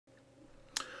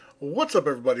What's up,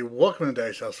 everybody? Welcome to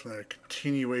Dice House for a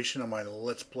continuation of my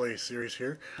Let's Play series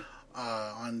here.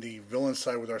 On the villain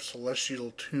side with our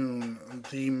celestial tune,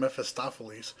 the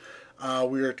Mephistopheles.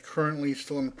 We are currently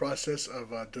still in the process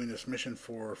of doing this mission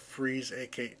for Freeze,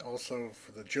 aka also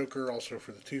for the Joker, also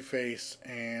for the Two-Face,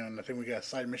 and I think we got a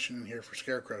side mission in here for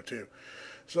Scarecrow too.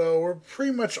 So we're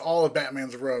pretty much all of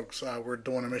Batman's rogues we're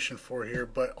doing a mission for here,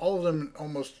 but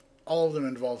almost all of them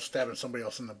involve stabbing somebody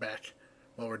else in the back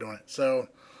while we're doing it. So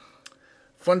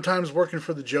fun times working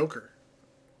for the Joker,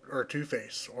 or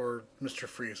Two-Face, or Mr.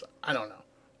 Freeze. I don't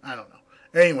know.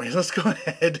 Anyways, let's go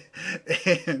ahead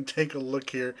and take a look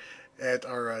here at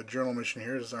our journal mission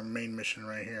here. This is our main mission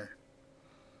right here.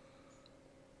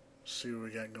 Let's see what we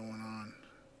got going on.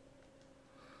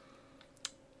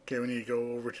 Okay, we need to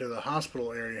go over to the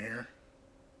hospital area here.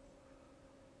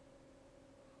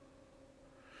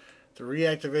 To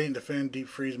reactivate and defend deep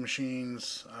freeze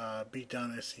machines, beat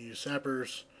down SCU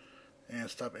sappers, and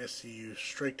stop SCU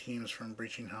strike teams from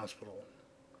breaching hospital.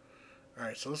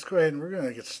 Alright, so let's go ahead and we're going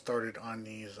to get started on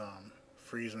these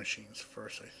freeze machines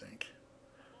first, I think.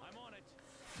 I'm on it.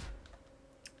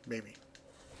 Maybe.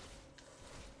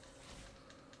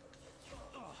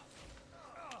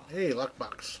 Hey,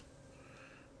 lockbox.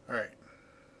 Alright.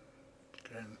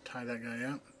 Go ahead and tie that guy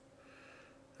out.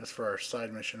 That's for our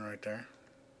side mission right there.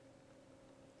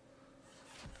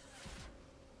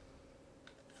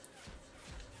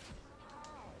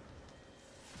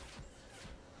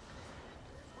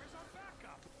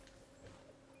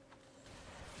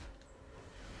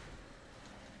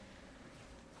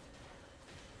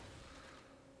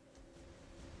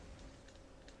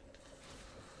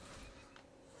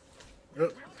 Oh.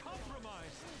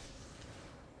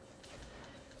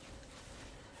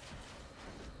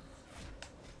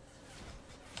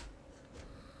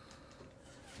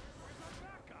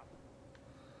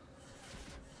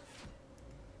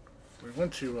 We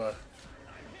went to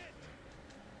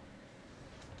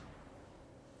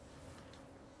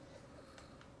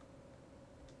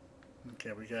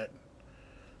okay, we got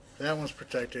that one's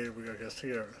protected. We got to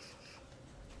here.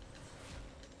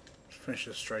 Let's finish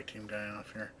this strike team guy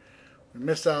off here. We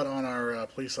missed out on our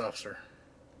police officer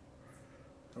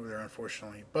over there,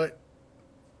 unfortunately, but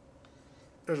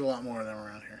there's a lot more of them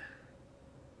around here.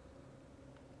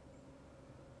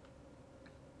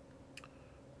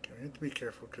 Okay, we have to be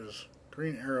careful because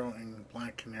Green Arrow and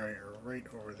Black Canary are right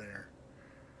over there.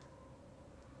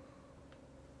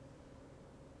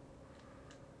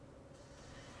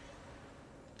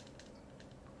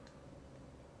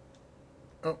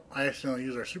 Oh, I accidentally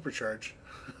used our supercharge.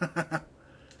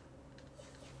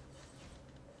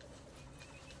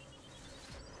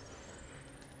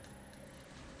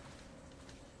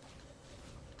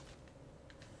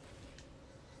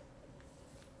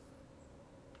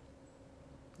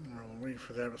 We'll wait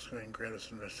for that. Let's go ahead and grab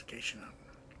this investigation up.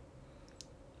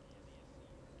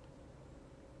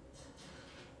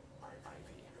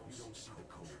 You don't see the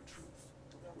cold truth.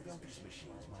 Without these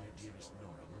machines, my dearest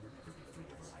Nora will never be free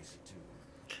of her icy tune.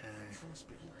 Okay.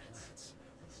 Frostbitten plants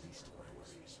are the least of my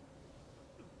worries.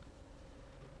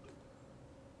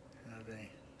 Have a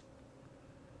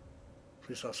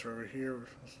police officer over here.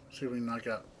 Let's see if we can knock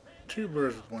out two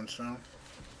birds with one stone.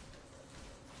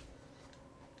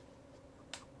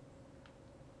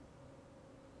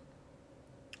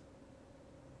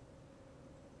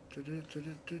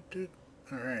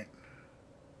 Alright.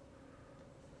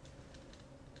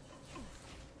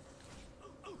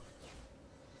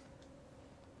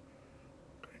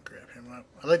 Grab him up.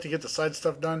 I like to get the side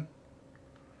stuff done.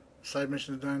 Side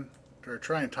missions done. Or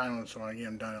try and time them so I get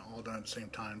them done all done at the same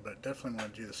time. But definitely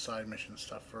want to do the side mission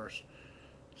stuff first.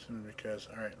 Simply because,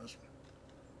 alright, let's.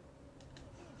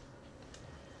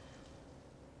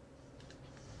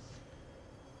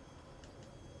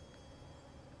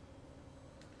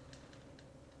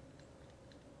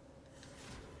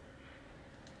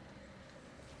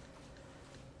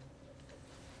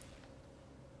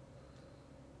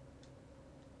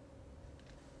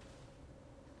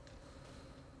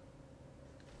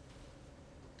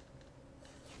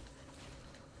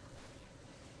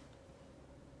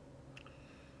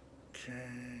 Okay,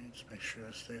 just make sure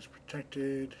that stays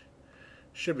protected.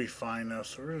 Should be fine though,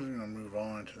 so we're just going to move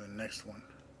on to the next one.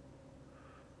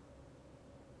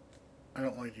 I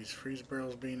don't like these freeze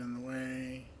barrels being in the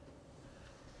way.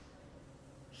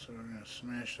 So we're going to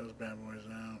smash those bad boys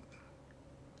out.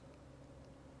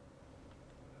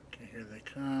 Okay, here they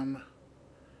come.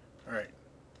 Alright.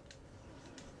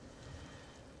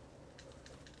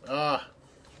 Ah!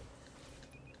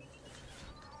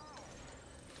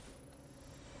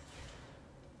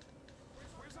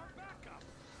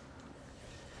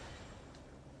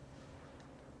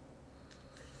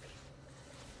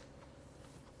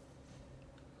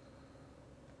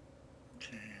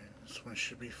 this one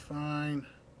should be fine.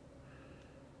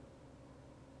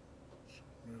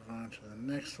 Move on to the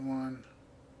next one.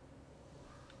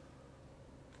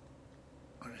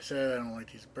 Like I said, I don't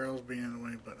like these barrels being in the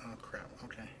way, but oh crap.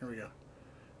 Okay, here we go.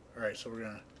 Alright, so we're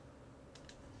gonna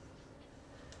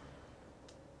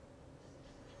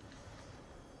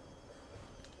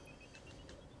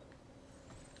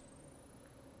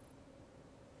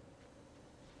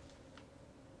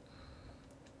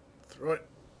throw it.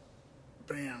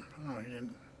 Bam. Oh,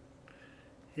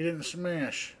 he didn't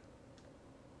smash.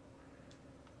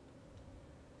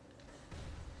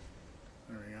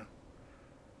 There we go.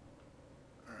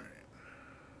 Alright.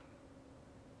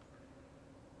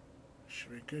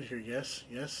 Should be good here. Yes,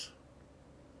 yes.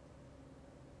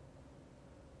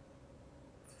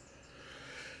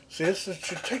 See, this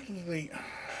should technically...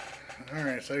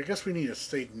 Alright, so I guess we need to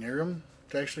stay near him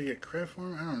to actually get credit for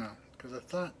him? I don't know. Because I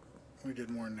thought we did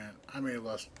more than that. I may have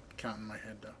lost count in my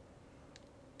head, though.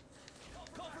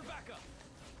 Call for backup.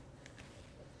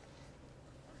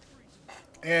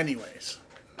 Anyways.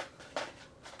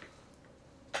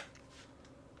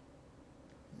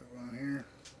 Move on here.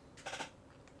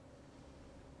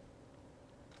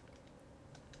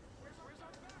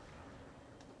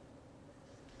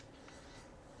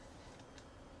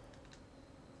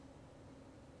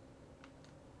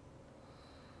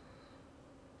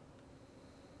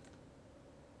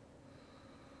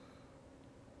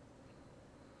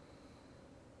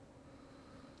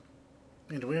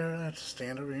 Do we have to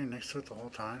stand over here next to it the whole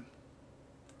time?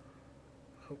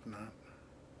 Hope not.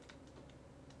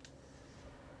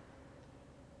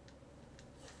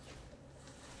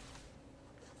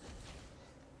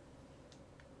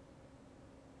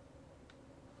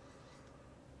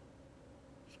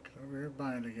 Let's get over here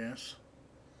bind, I guess.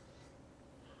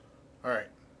 Alright.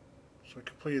 So we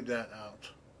completed that out.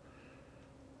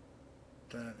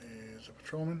 That is a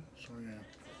patrolman, so we're going to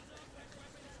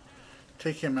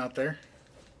take him out there.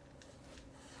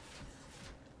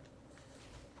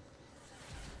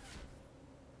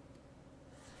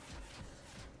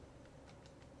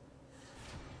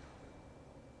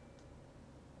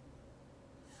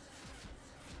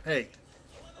 Hey.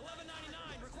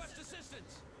 1199, request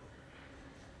assistance.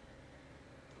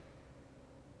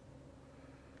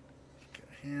 Get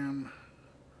him.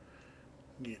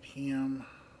 Get him.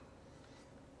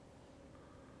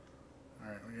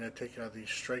 Alright, we gotta take out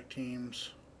these strike teams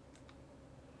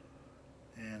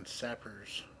and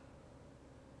sappers.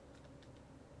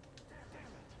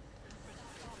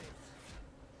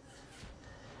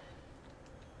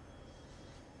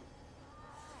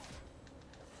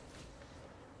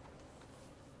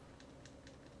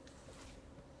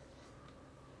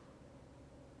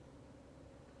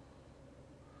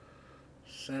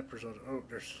 Sappers. Oh,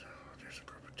 there's a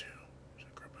group of two. There's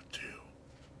a group of two.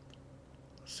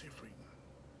 Let's see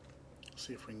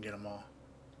if we can get them all.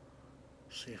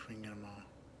 See if we can get them all.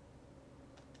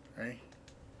 Ready?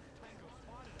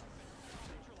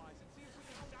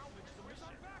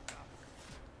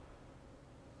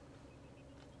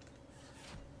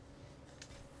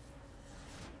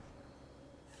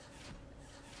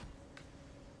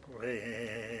 Oh,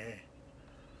 hey.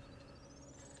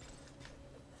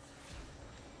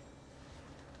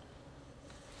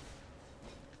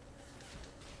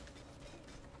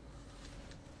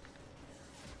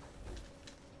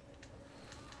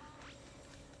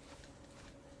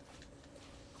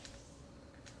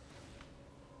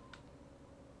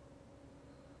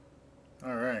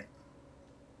 Alright.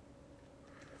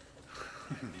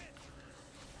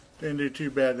 Didn't do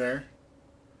too bad there.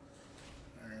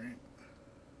 Alright.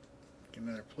 Get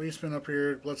another policeman up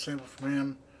here. Blood sample from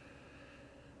him.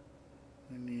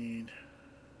 We need...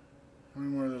 How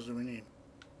many more of those do we need?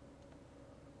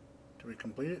 Do we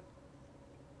complete it?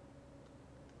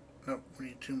 Nope, we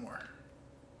need 2 more.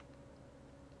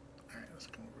 Alright, let's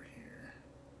come over here.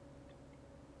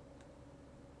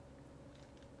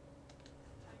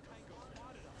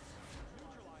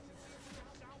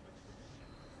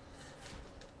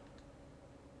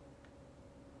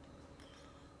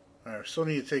 Alright, we still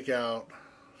need to take out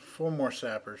 4 more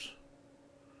sappers.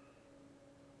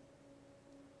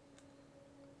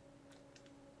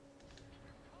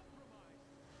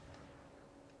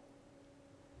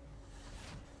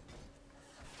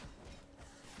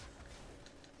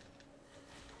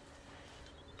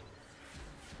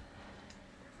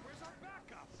 Where's our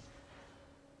backup?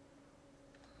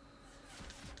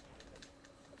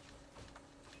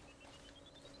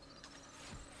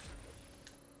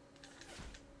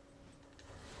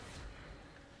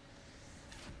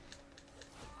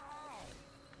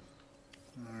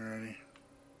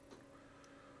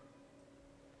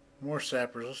 More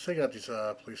sappers. Let's take out these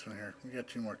policemen here. We got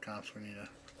 2 more cops. We need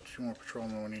 2 more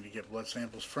patrolmen. We need to get blood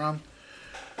samples from,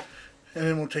 and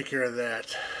then we'll take care of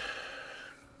that.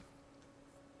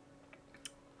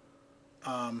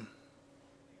 I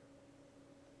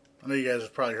know you guys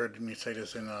have probably heard me say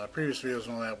this in previous videos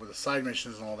and all that, with the side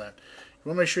missions and all that. You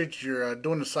want to make sure that you're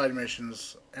doing the side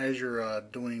missions as you're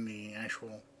doing the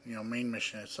actual, main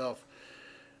mission itself,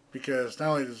 because not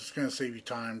only is it going to save you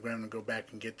time going to go back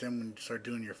and get them when you start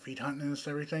doing your feet hunting and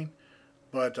everything,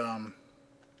 but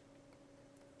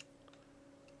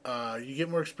you get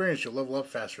more experience. You'll level up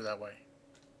faster that way.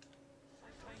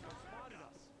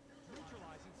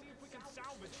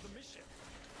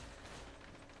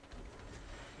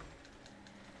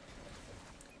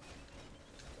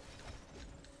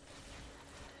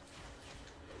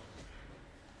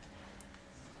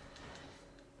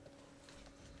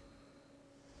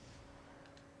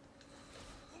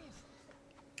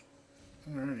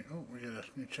 Alrighty. Oh, we got a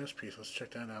new chest piece. Let's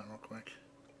check that out real quick.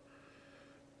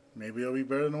 Maybe it'll be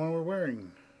better than the one we're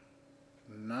wearing.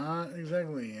 Not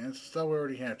exactly. And it's stuff we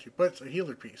already have to. But it's a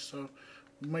healer piece, so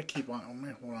we might keep on. We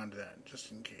might hold on to that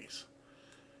just in case.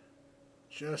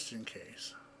 Just in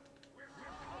case.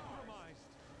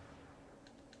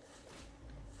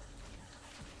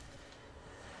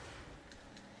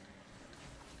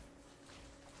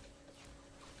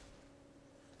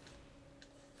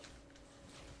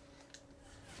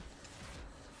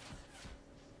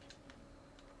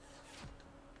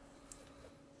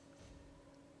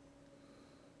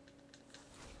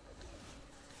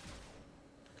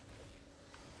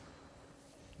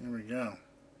 There we go.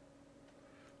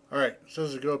 Alright, it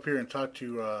says to go up here and talk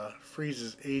to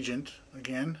Freeze's agent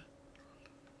again.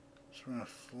 So we're going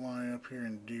to fly up here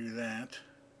and do that.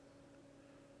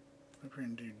 Up here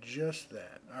and do just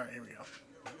that. Alright, here we go.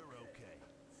 You're okay.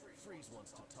 Freeze wants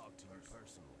to talk to you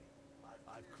personally.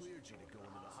 I've cleared you to go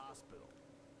into the hospital.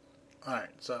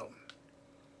 Alright, so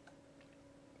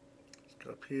let's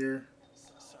go up here.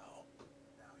 So,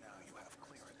 now you have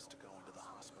clearance to go into the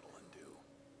hospital and do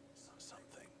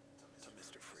something to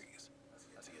Mr. Freeze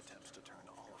as he attempts to turn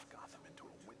all of Gotham into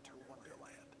a winter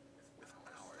wonderland with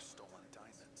our stolen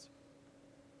diamonds.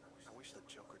 I wish the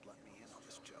Joker'd let me in on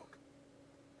this joke.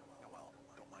 Well,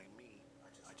 don't mind me.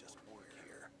 I just work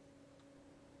here.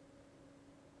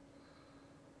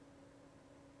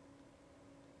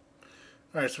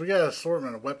 Alright, so we got an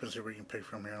assortment of weapons here we can pick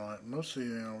from here. Mostly,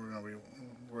 we're going to be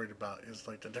worried about is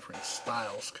like the different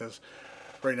styles, because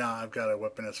right now I've got a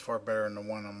weapon that's far better than the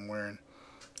one I'm wearing.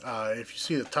 If you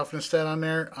see the toughness stat on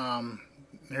there,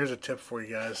 here's a tip for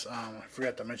you guys. I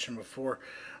forgot to mention before,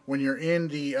 when you're in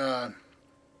the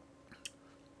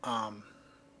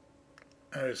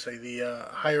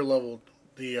higher level,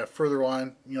 the further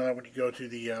on, when you go to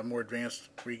the more advanced,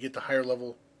 where you get the higher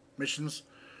level missions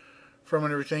from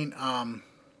and everything,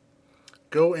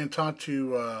 go and talk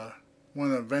to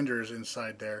one of the vendors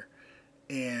inside there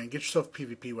and get yourself a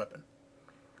PvP weapon.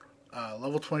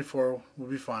 Level 24 will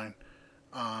be fine.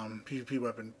 PvP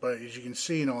weapon, but as you can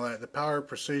see and all that, the power,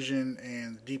 precision,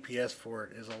 and the DPS for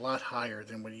it is a lot higher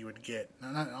than what you would get.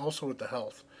 Also with the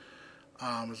health,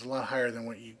 is a lot higher than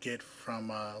what you get from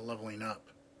leveling up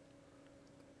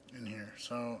in here.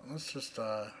 So let's just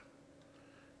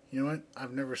you know what?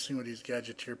 I've never seen what these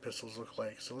Gadgeteer pistols look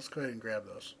like, so let's go ahead and grab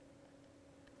those.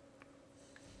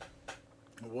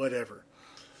 Whatever.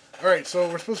 Alright, so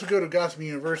we're supposed to go to Gotham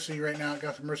University right now,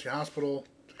 Gotham Mercy Hospital,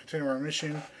 to continue our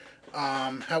mission.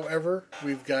 However,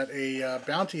 we've got a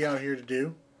bounty out here to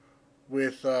do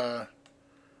with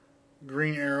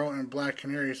Green Arrow and Black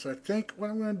Canary, so I think what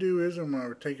I'm going to do is I'm going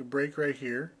to take a break right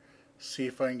here, see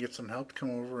if I can get some help to come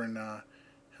over and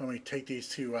help me take these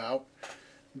two out,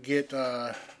 get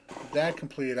that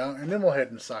completed out, and then we'll head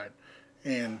inside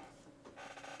and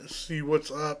see what's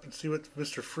up and see what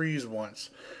Mr. Freeze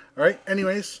wants. Alright,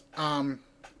 anyways, hope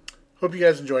you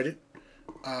guys enjoyed it.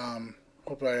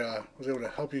 Hope I was able to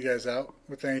help you guys out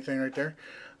with anything right there.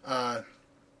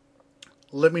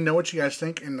 Let me know what you guys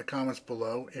think in the comments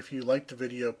below. If you liked the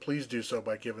video, please do so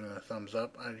by giving it a thumbs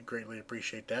up. I'd greatly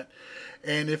appreciate that.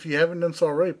 And if you haven't done so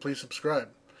already, please subscribe.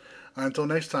 Until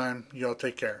next time, y'all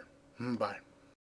take care. Bye.